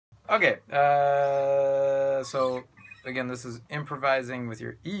Okay, so again, this is improvising with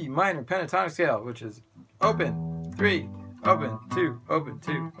your E minor pentatonic scale, which is open 3, open 2, open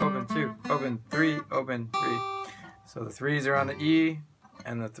 2, open 2, open 3, open 3. So the 3s are on the E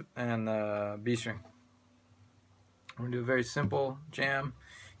and the B string. We're gonna do a very simple jam,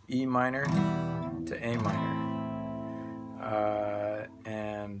 E minor to A minor,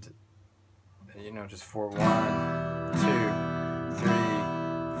 and you know, just for 1, 2, 3,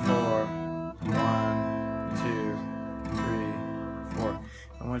 4, 1, 2, 3, 4.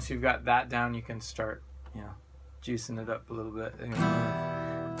 And once you've got that down, you can start, you know, juicing it up a little bit. 1,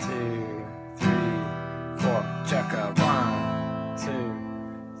 2, 3, 4. Check a 1, 2,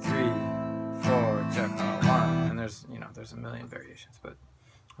 3, 4. Check a 1. And there's, you know, there's a million variations, but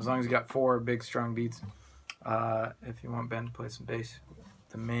as long as you got 4 big strong beats, if you want Ben to play some bass,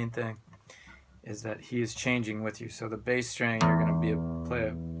 the main thing is that he is changing with you. So the bass string, you're going to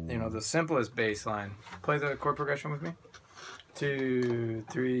play you know, the simplest bass line. Play the chord progression with me. 2,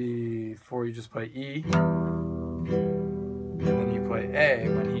 3, 4. You just play E, and then you play A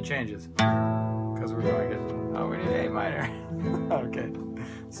when he changes. Because we're going to get, oh, we need A minor. Okay,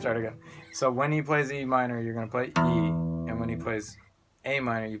 start again. So when he plays E minor, you're going to play E, and when he plays A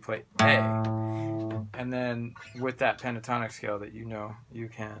minor, you play A. And then with that pentatonic scale that you know, you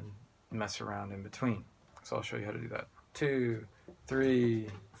can mess around in between. So I'll show you how to do that. 2, 3,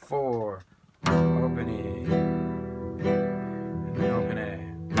 4, open E, and then open A.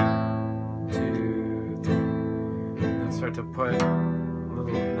 2, 3. And then start to put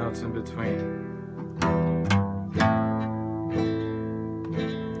little notes in between.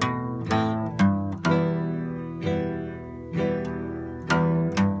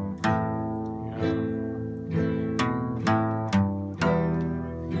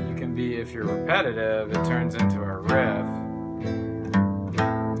 If you're repetitive, it turns into a riff.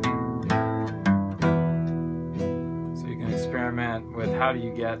 So you can experiment with how do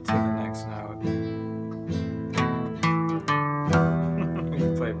you get to the next note. You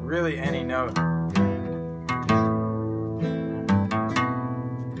can play really any note.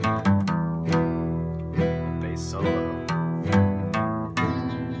 Bass solo.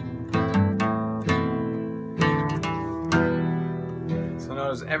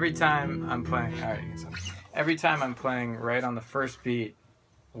 Every time I'm playing, every time I'm playing right on the first beat,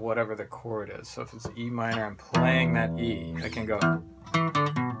 whatever the chord is. So if it's E minor, I'm playing that E. I can go,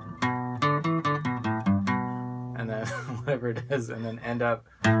 and then whatever it is, and then end up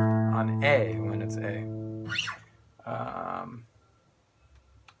on A when it's A.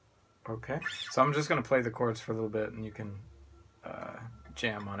 Okay, so I'm just gonna play the chords for a little bit, and you can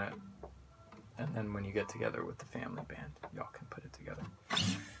jam on it. And then when you get together with the family band, y'all can put it together.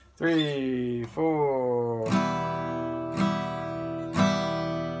 3, 4.